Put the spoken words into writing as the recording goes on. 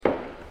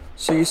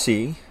So you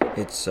see,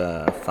 it's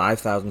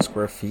 5,000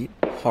 square feet,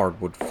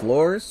 hardwood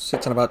floors,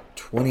 sits on about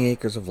 20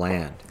 acres of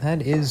land.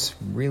 That is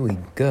really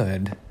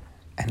good.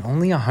 And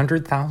only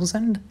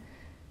 100,000?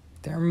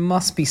 There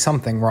must be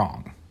something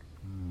wrong.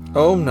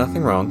 Oh,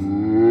 nothing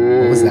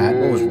wrong. What was that?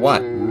 What was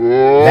what?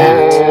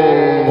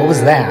 That. What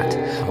was that?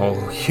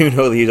 Oh, you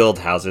know these old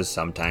houses,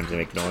 sometimes they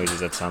make noises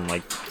that sound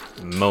like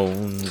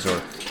moans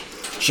or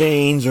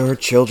chains or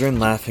children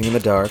laughing in the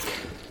dark.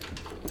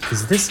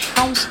 Is this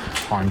house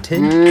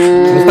haunted?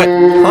 What?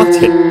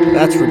 Haunted?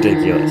 That's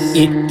ridiculous.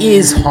 It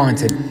is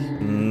haunted.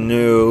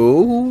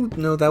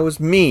 No, that was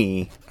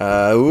me.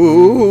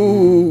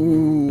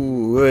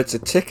 It's a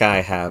tick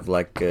I have,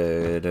 like,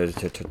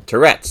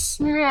 Tourette's.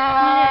 No,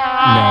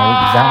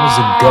 that was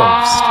a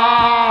ghost.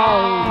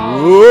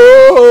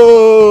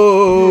 Whoa!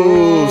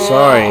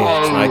 Sorry,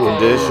 it's my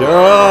condition.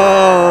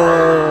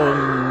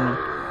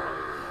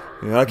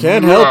 I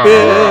can't help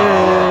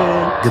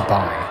it.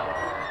 Goodbye.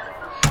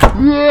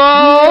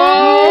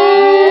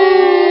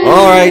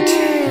 Alright,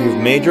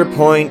 you've made your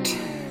point.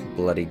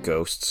 Bloody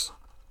ghosts.